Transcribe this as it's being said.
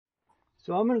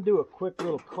So I'm going to do a quick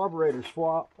little carburetor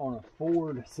swap on a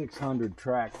Ford 600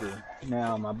 tractor.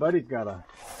 Now my buddy's got a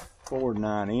Ford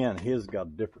 9N. His got a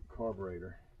different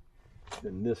carburetor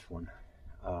than this one.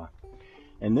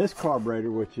 And this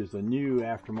carburetor, which is a new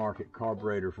aftermarket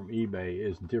carburetor from eBay,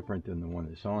 is different than the one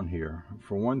that's on here.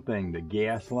 For one thing, the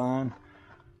gas line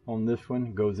on this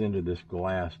one goes into this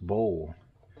glass bowl.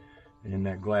 And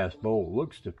that glass bowl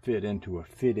looks to fit into a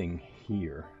fitting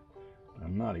here.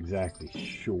 I'm not exactly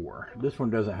sure. This one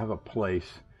doesn't have a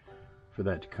place for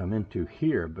that to come into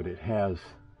here, but it has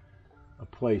a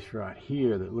place right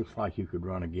here that looks like you could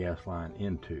run a gas line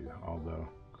into, although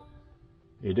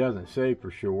it doesn't say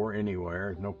for sure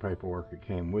anywhere. There's no paperwork that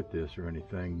came with this or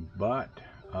anything, but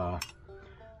I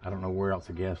don't know where else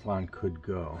a gas line could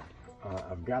go.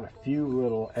 I've got a few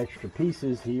little extra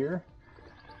pieces here.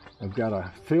 I've got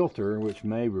a filter which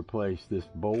may replace this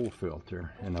bowl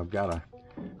filter, and I've got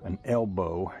an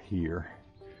elbow here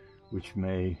which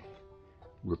may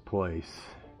replace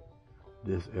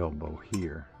this elbow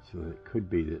here. So it could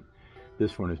be that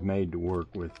this one is made to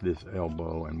work with this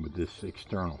elbow and with this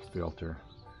external filter,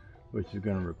 which is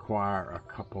going to require a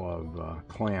couple of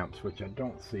clamps, which I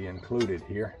don't see included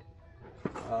here.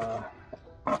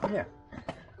 Yeah.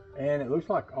 And it looks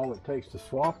like all it takes to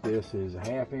swap this is a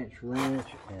 1/2-inch wrench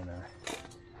and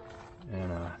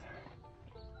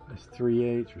that's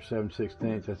 3/8 or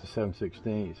 7/16. That's a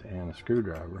 7/16 and a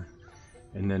screwdriver.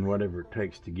 And then whatever it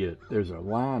takes to get, there's a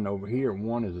line over here.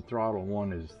 One is the throttle,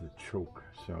 one is the choke.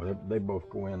 So they both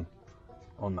go in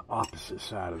on the opposite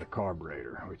side of the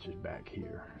carburetor, which is back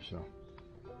here.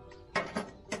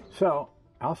 So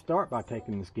I'll start by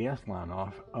taking this gas line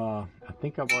off. I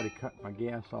think I've already cut my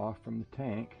gas off from the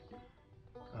tank.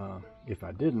 If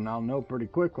I didn't, I'll know pretty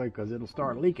quickly because it'll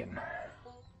start leaking.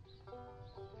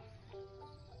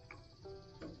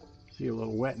 See a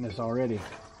little wetness already.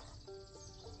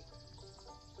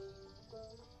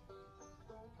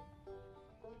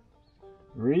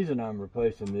 The reason I'm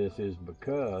replacing this is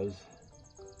because,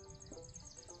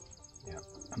 yeah,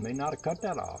 I may not have cut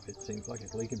that off. It seems like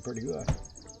it's leaking pretty good.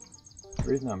 The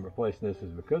reason I'm replacing this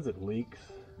is because it leaks.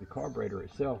 The carburetor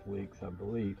itself leaks, I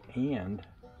believe, and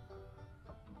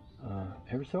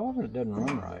every so often it doesn't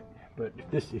run right. But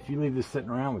if you leave this sitting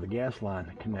around with the gas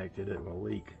line connected, it will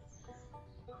leak.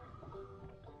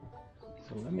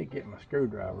 So let me get my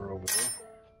screwdriver over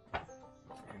there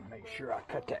and make sure I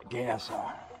cut that gas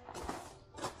off.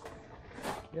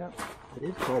 Yep, it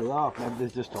is cut it off. Maybe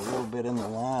there's just a little bit in the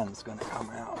line that's going to come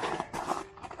out.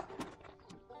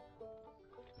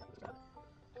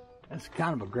 That's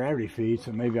kind of a gravity feed,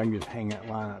 so maybe I can just hang that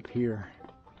line up here.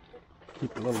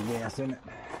 Keep a little gas in it.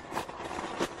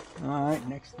 Alright,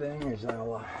 next thing is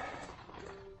I'll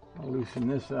loosen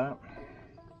this up.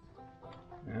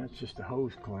 That's just a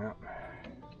hose clamp.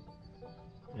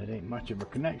 That ain't much of a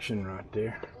connection right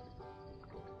there.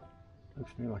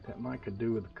 Looks to me like that might could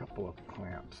do with a couple of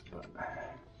clamps, but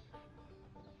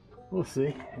we'll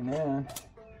see. And then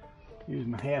use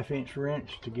my 1/2-inch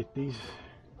wrench to get these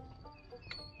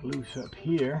loose up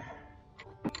here.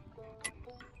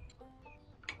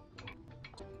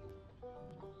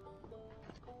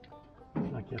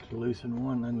 Looks like you have to loosen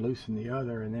one, then loosen the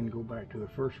other, and then go back to the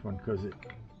first one because the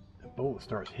bolt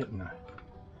starts hitting the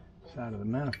side of the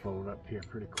manifold up here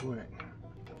pretty quick.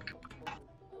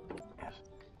 Yes.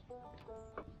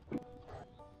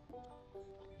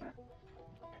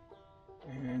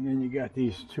 And then you got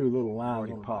these two little lines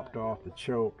already popped off the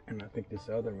choke, and I think this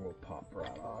other one will pop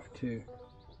right off too.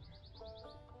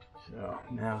 So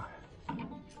now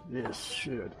this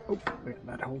should, oh,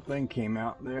 that whole thing came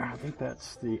out there. I think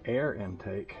that's the air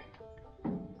intake.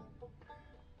 It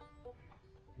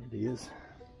is.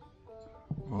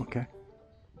 Okay.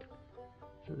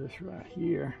 So this right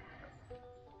here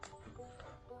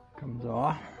comes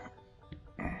off.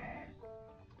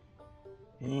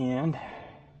 And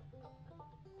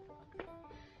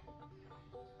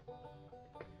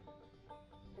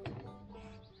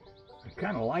I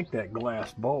kind of like that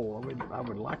glass bowl. I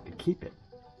would like to keep it.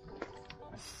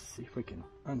 Let's see if we can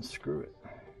unscrew it.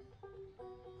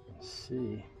 Let's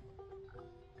see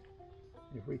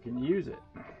if we can use it.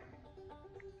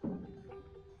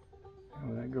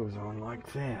 Oh, that goes on like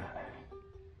that.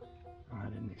 Oh, I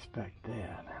didn't expect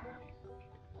that.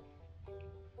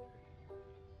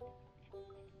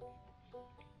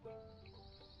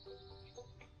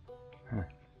 Huh.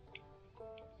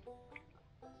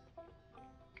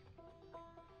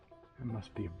 There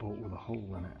must be a bolt with a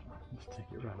hole in it. Let's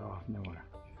take it right off. Now I'll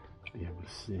be able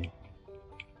to see.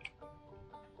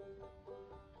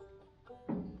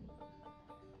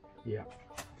 Yep.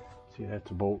 See, that's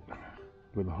a bolt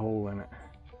with a hole in it.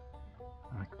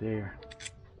 Like there.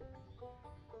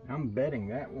 I'm betting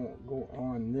that won't go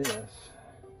on this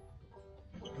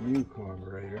new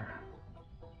carburetor.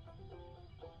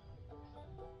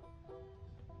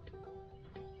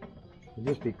 It'd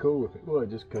just be cool if it would,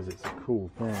 just because it's a cool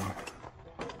thing.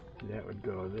 That would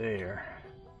go there.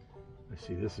 Let's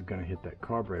see, this is going to hit that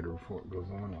carburetor before it goes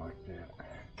on like that.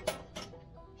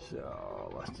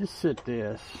 So let's just set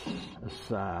this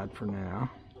aside for now.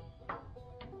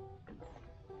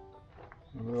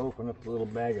 And we'll open up the little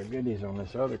bag of goodies on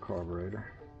this other carburetor.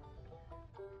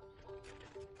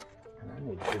 And I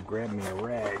need to grab me a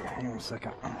rag. Hang on a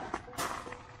second.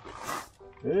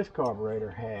 This carburetor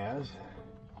has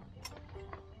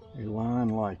a line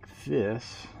like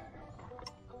this,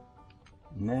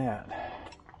 and that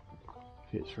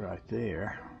fits right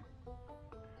there.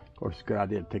 Of course, it's a good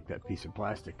idea to take that piece of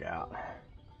plastic out.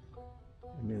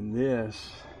 And then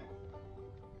this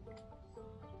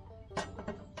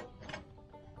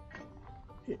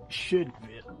it should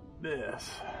fit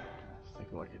this. Let's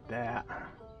take a look at that.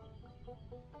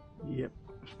 Yep,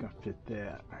 it's gonna fit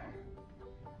that.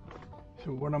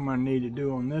 So what I'm gonna need to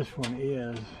do on this one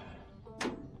is,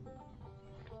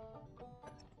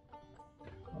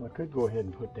 well, I could go ahead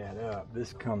and put that up.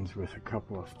 This comes with a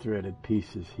couple of threaded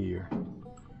pieces here.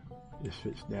 This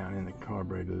fits down in the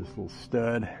carburetor, this little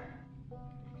stud.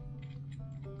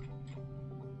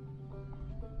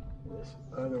 This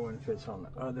other one fits on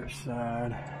the other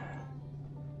side.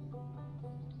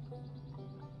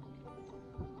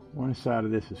 One side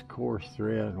of this is coarse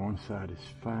thread, one side is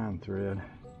fine thread.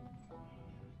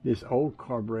 This old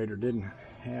carburetor didn't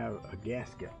have a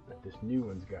gasket, but this new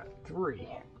one's got three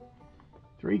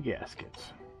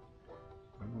gaskets.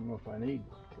 I don't know if I need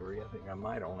three. I think I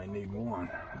might only need one.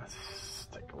 Let's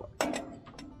take a look.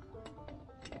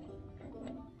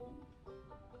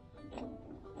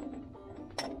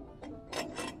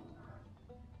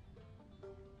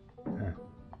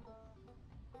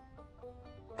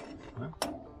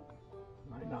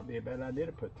 Might not be a bad idea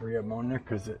to put three of them on there,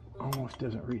 because it almost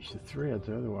doesn't reach the threads.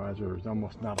 Otherwise, there's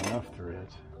almost not enough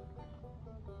threads.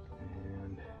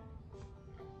 And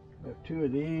I have two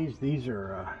of these. These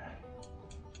are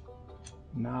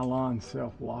nylon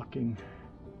self-locking,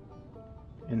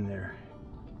 and their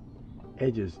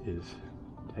edges is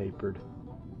tapered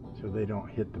so they don't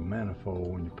hit the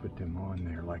manifold when you put them on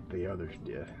there like the others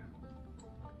did.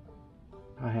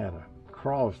 I had a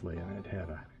Crosley, and it had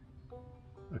a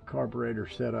carburetor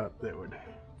set up that would,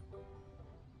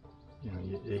 you know,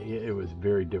 it was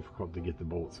very difficult to get the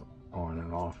bolts on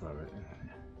and off of it.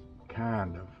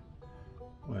 Kind of,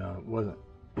 well,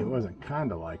 it wasn't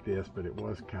kind of like this, but it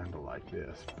was kind of like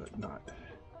this, but not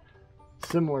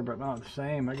similar, but not the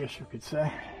same, I guess you could say.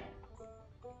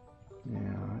 Yeah,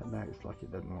 it looks like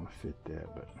it doesn't want to fit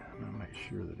that, but I'm gonna make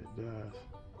sure that it does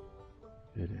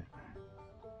fit it.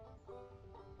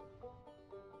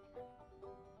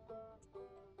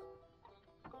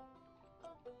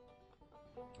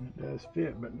 It does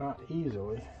fit, but not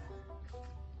easily.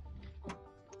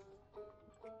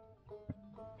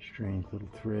 Strange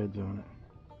little threads on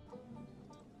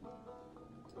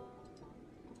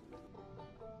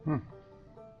it.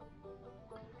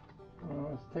 Well,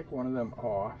 let's take one of them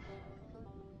off.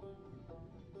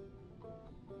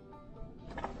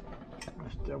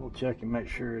 Let's double check and make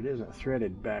sure it isn't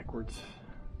threaded backwards.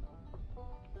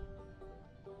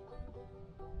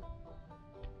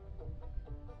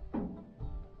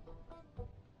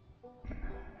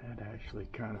 Actually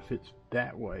kind of fits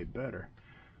that way better.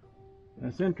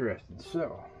 That's interesting.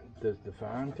 So, does the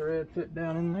fine thread fit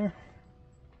down in there?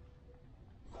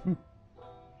 Let's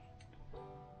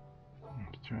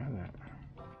try that.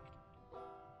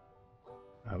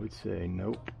 I would say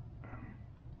nope.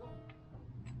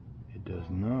 It does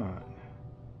not.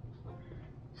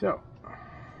 So,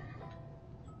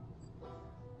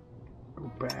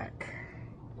 go back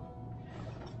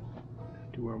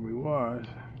to where we was.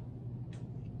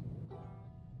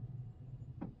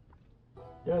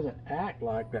 Doesn't act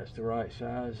like that's the right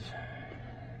size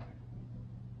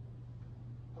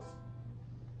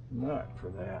nut for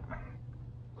that.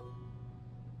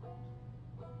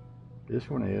 This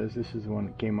one is. This is the one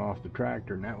that came off the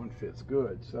tractor, and that one fits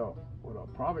good. So what I'll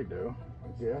probably do, I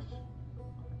guess,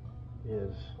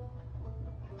 is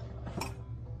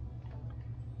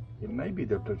it may be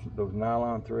that those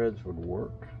nylon threads would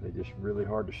work. They're just really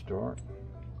hard to start.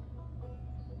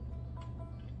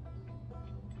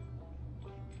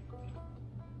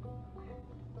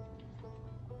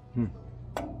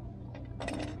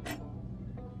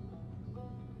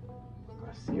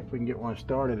 Let's see if we can get one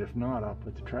started. If not, I'll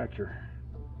put the tractor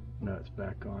nuts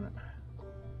back on it.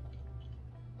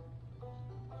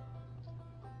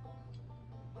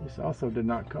 This also did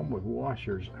not come with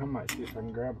washers. I might see if I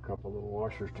can grab a couple little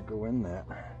washers to go in that.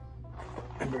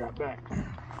 I'll be right back.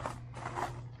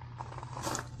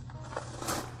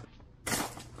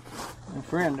 My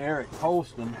friend Eric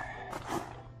Holston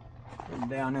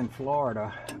down in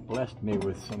Florida blessed me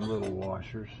with some little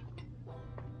washers.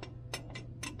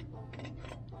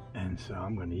 And so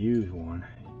I'm going to use one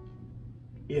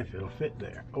if it'll fit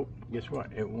there. Oh, guess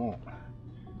what? It won't.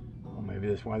 Well, maybe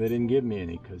that's why they didn't give me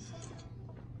any, because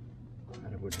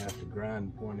I would have to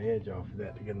grind one edge off of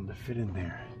that to get them to fit in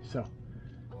there. So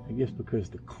I guess because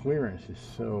the clearance is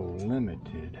so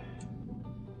limited,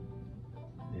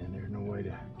 then there's no way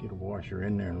to get a washer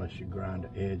in there unless you grind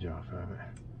the edge off of it.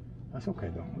 That's okay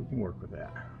though, we can work with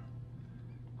that.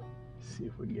 See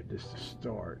if we can get this to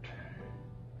start.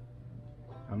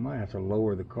 I might have to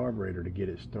lower the carburetor to get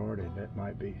it started. That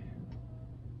might be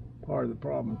part of the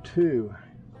problem too,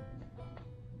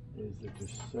 is that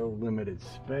there's so limited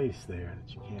space there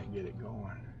that you can't get it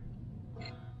going.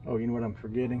 Oh, you know what I'm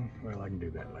forgetting? Well, I can do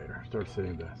that later. Start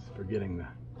setting this, forgetting the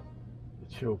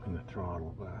choke and the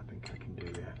throttle, but I think I can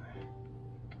do that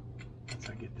once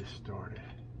I get this started.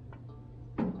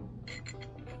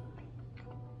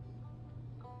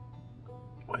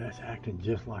 Boy, that's acting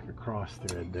just like a cross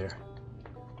thread there.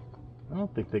 I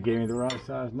don't think they gave me the right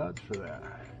size nuts for that.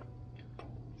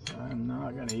 So I'm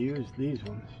not going to use these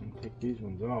ones and take these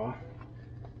ones off.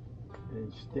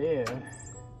 Instead,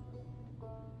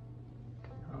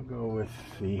 I'll go with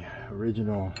the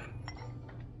original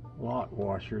lock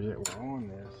washers that were on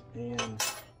this and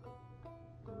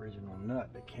the original nut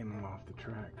that came off the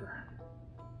tractor.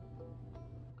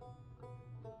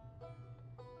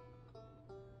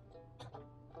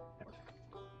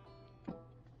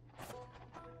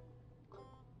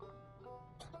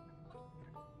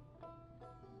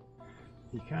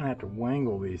 You kind of have to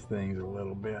wangle these things a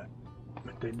little bit,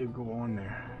 but they do go on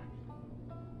there.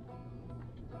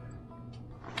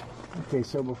 Okay,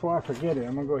 so before I forget it,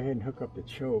 I'm gonna go ahead and hook up the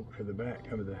choke for the back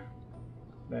of the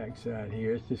back side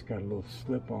here. It's just got a little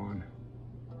slip-on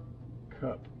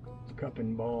cup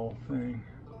and ball thing.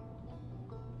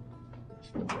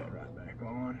 Slip that right back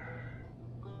on.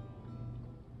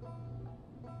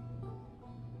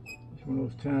 It's one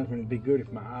of those times when it'd be good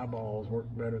if my eyeballs work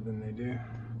better than they do.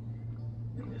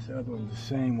 And this other one's the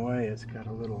same way. It's got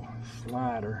a little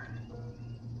slider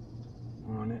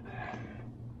on it.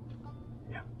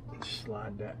 Yeah,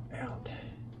 slide that out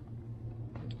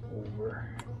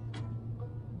over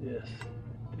this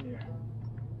right there.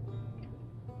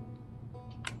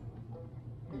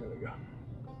 There we go.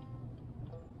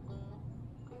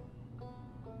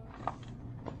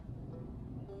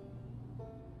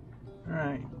 All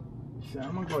right, so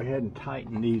I'm gonna go ahead and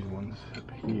tighten these ones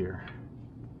up here.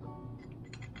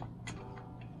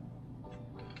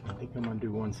 I think I'm going to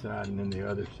do one side and then the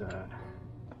other side.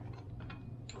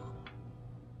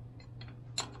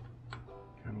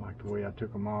 Kind of like the way I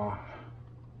took them off.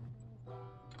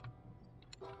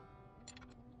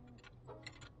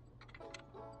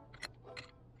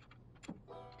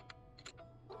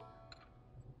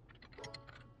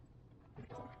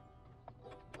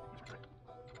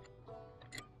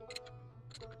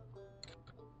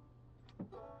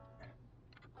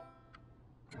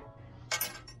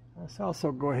 Let's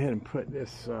also go ahead and put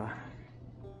this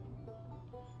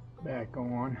back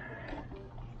on.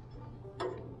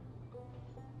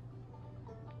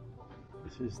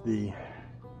 This is the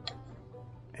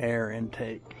air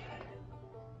intake.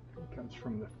 It comes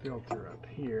from the filter up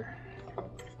here.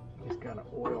 It's got an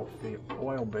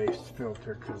oil-based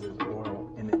filter because there's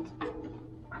oil in it.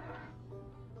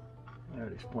 That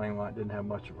would explain why it didn't have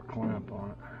much of a clamp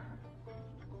on it.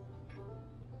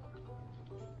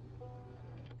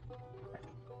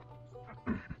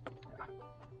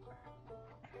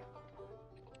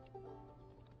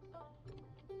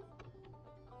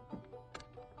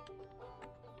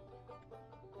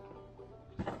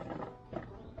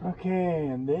 Okay,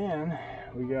 and then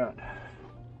we got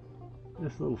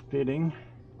this little fitting.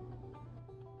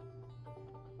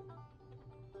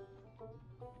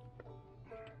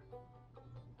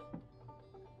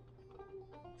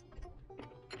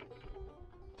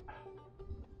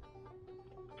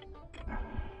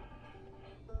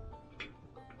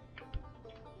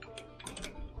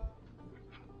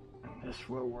 This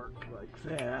will work like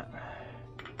that.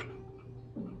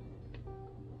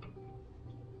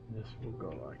 This will go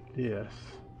like this.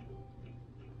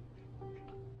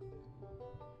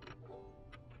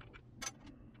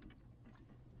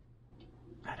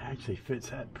 That actually fits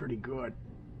that pretty good,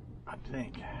 I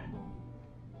think.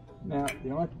 Now,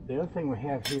 the other thing we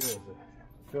have here is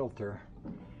a filter.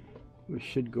 We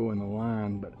should go in the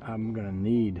line, but I'm gonna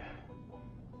need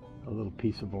a little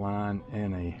piece of line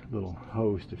and a little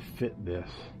hose to fit this.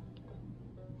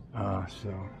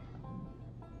 So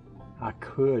I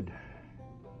could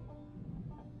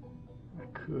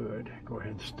go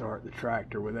ahead and start the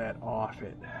tractor with that off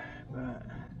it, but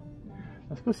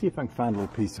let's go see if I can find a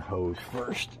little piece of hose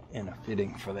first and a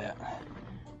fitting for that.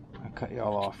 I'll cut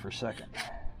y'all off for a second.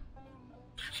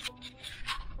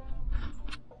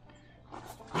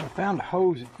 I found a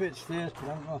hose that fits this, but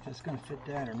I don't know if it's going to fit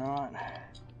that or not.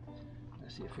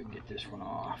 Let's see if we can get this one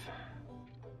off.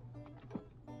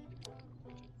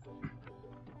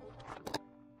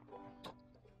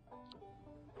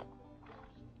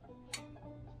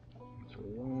 It's a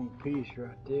long piece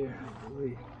right there, I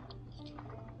believe.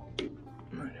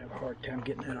 Might have a hard time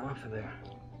getting that off of there.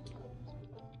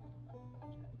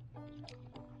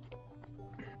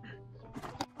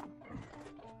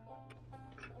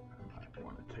 I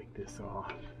want to take this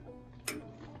off.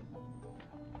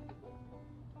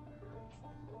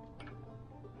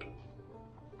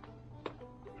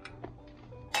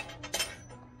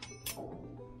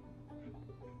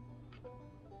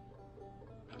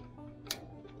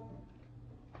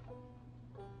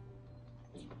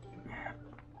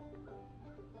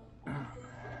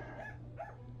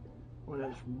 Well,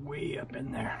 that's way up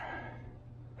in there.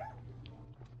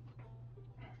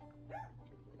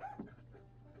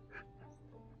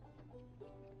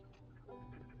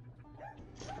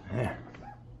 Yeah.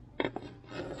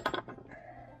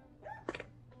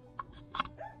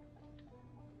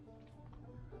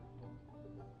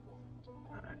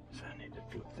 Alright, so I need to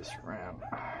flip this around.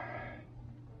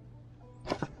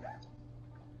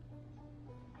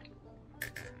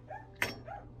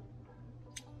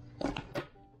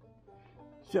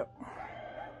 So,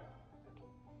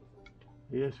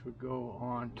 this would go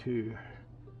on to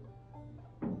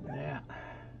that,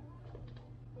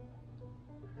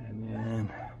 and then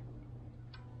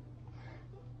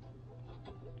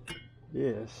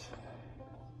this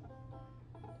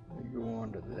would go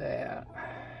on to that,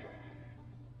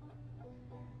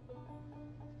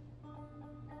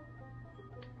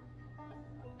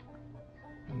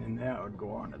 and then that would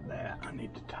go on to that. I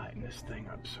need to tighten this thing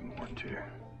up some more too.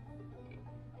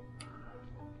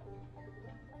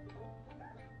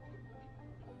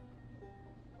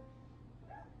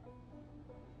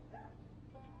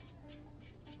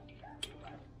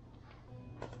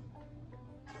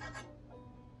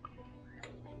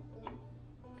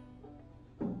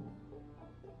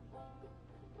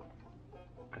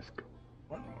 Let's go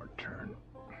one more turn.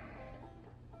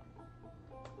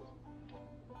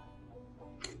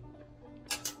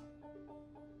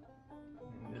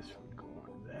 And this would go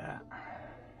on that.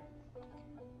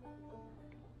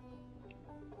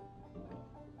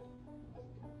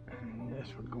 And this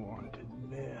would go on to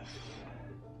this.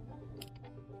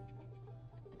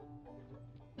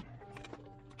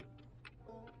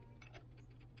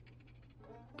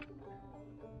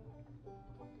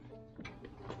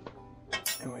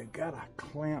 And we've got a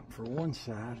clamp for one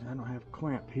side. I don't have a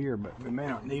clamp here, but we may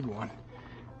not need one.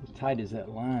 As tight as that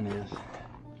line is.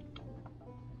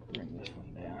 Bring this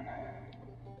one down.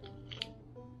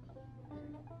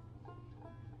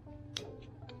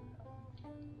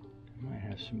 I might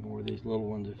have some more of these little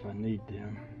ones if I need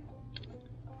them.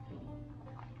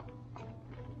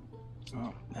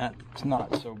 Oh, that's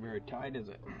not so very tight, is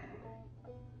it?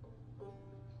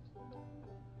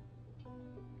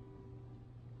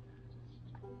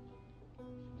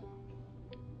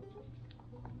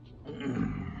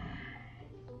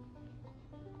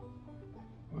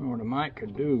 Well, what I might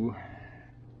could do,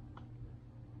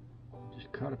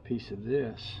 just cut a piece of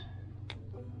this.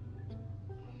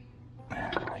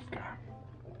 Like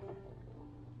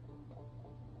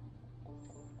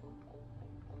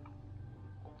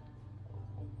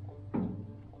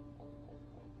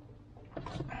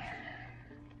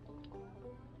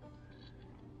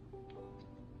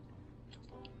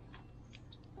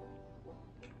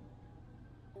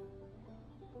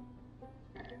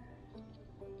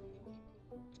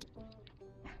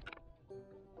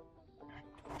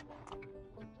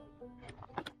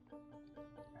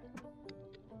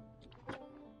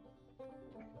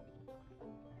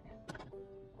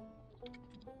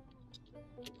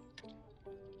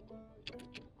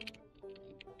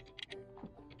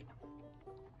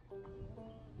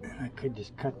I could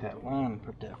just cut that line and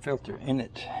put that filter in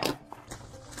it.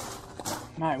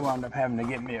 Might wind up having to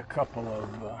get me a couple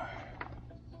of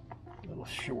little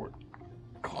short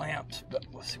clamps, but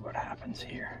we'll see what happens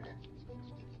here.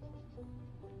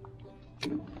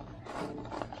 We'll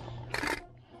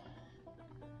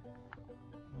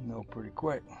know pretty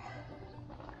quick.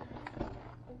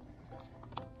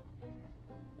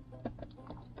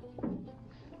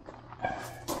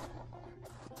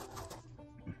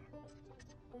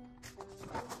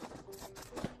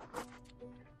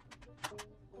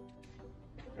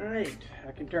 Alright,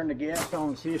 I can turn the gas on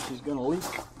and see if she's going to leak.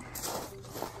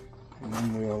 And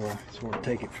then we'll sort of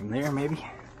take it from there, maybe.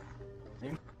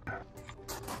 There.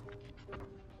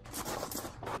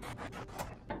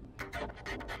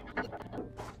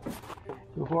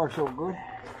 So far, so good.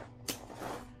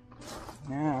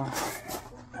 Now,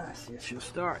 let's see if she'll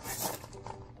start.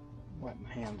 Wipe my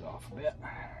hands off a bit.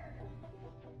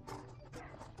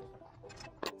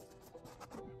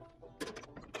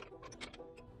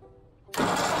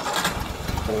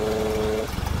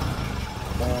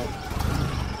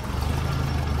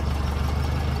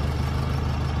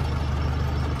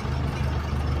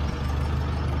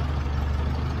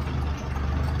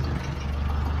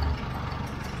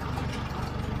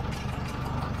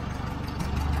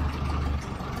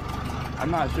 I'm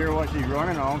not sure what she's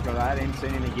running on because I didn't see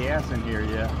any gas in here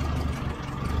yet.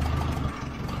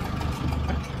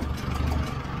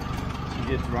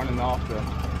 She's just running off the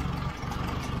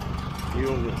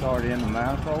fuel that's already in the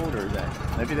manifold, or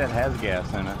that maybe that has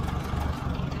gas in it.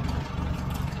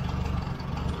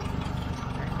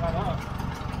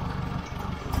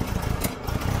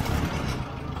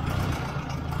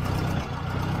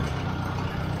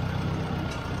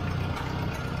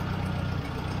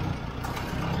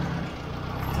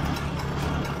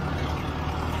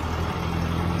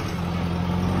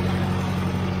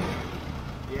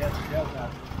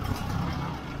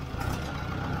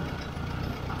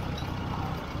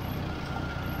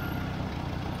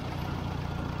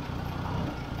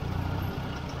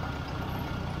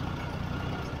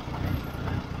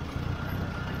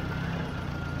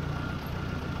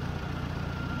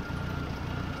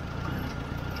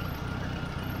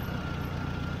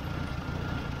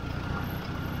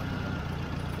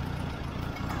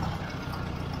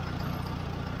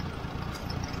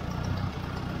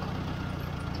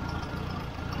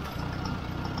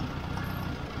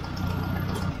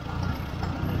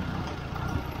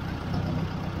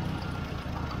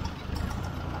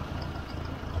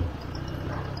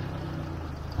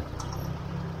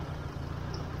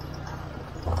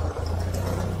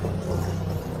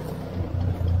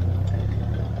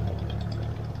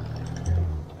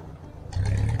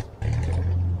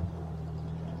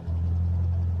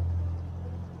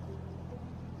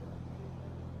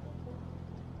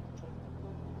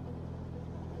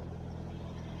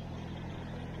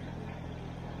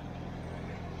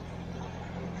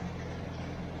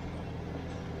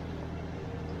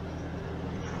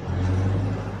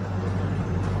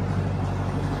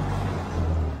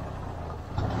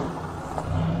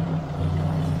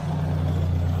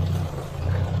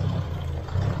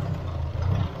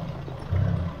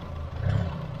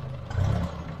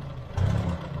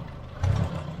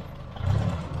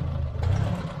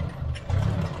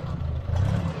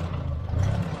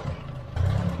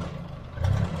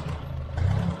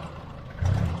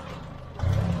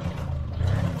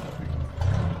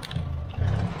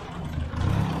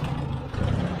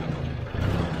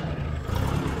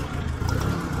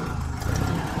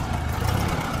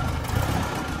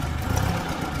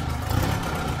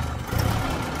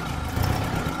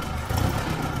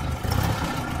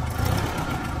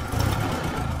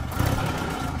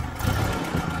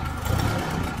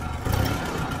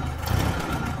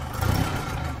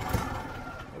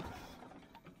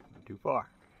 Too far.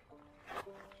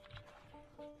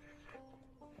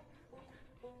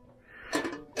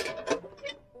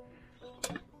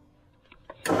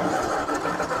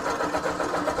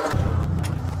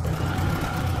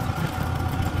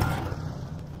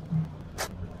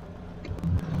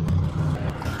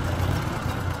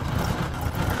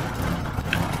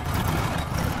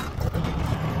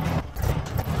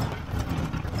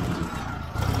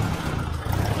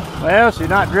 Well, she's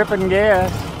not dripping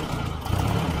gas.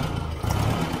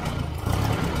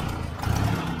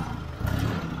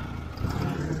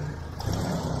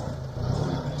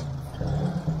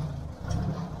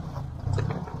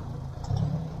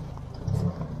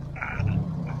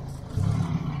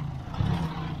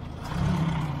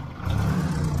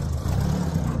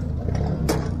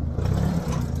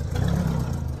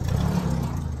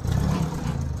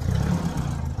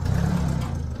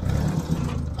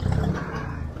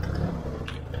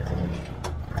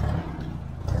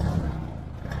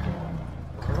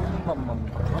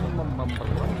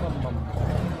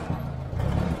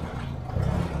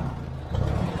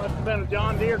 Must have been a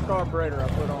John Deere carburetor I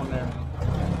put on there.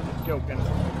 It's choking.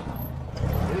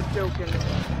 It's choking.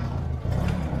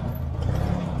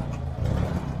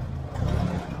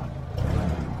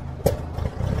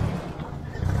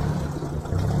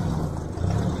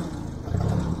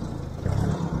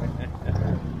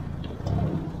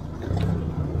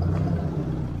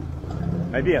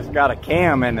 Maybe it's got a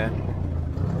cam in it.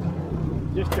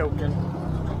 Just joking.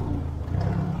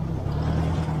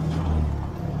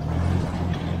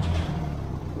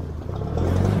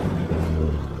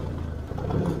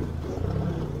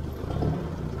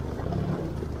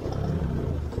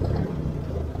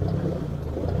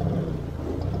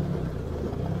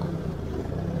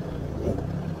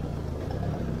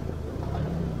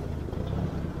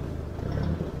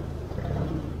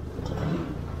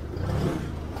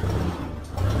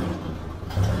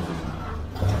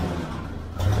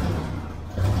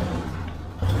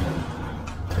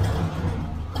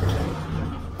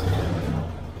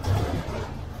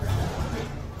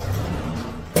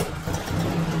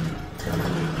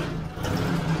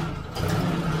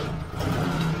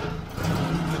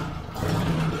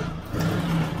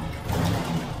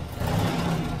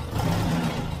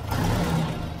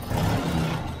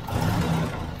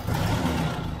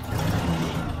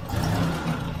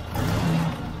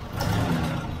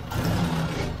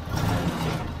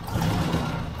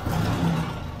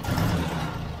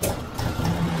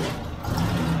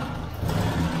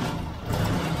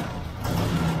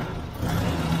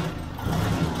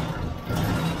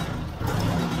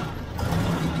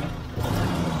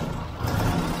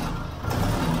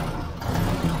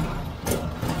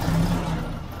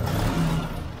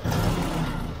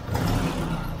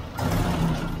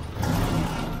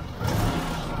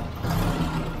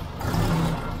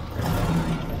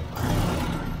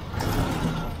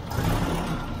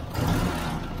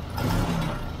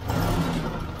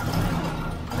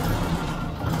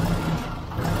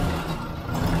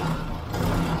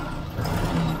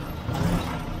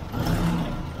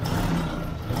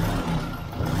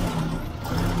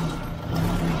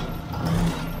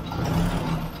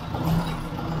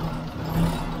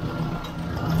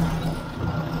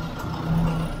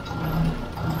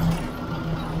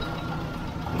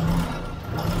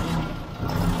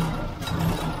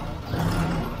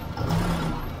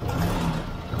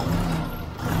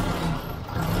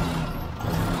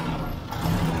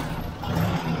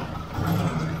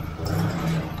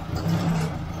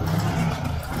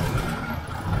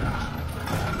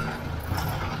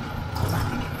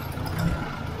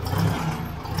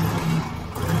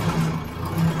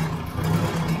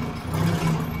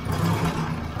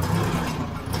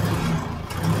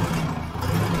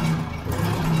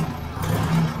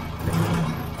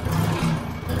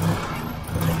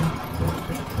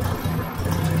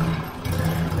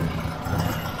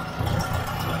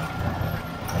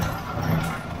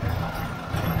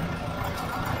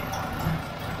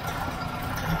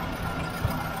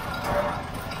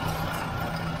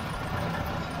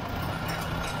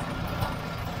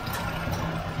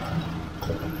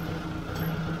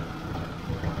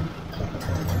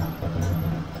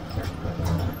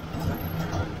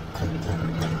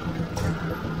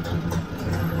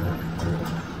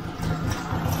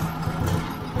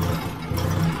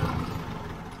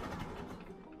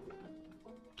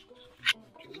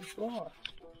 far.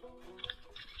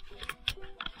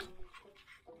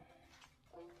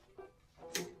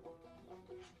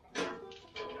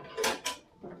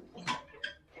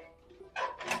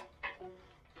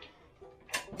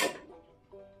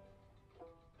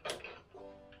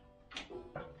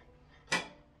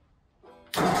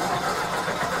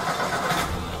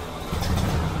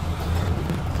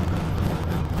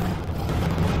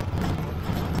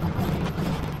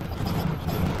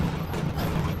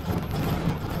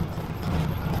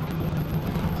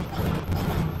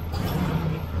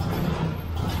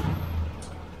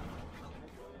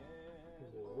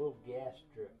 Gas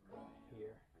strip right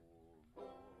here.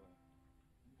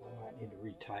 I might need to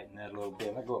retighten that a little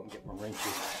bit. I'll go up and get my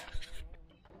wrenches.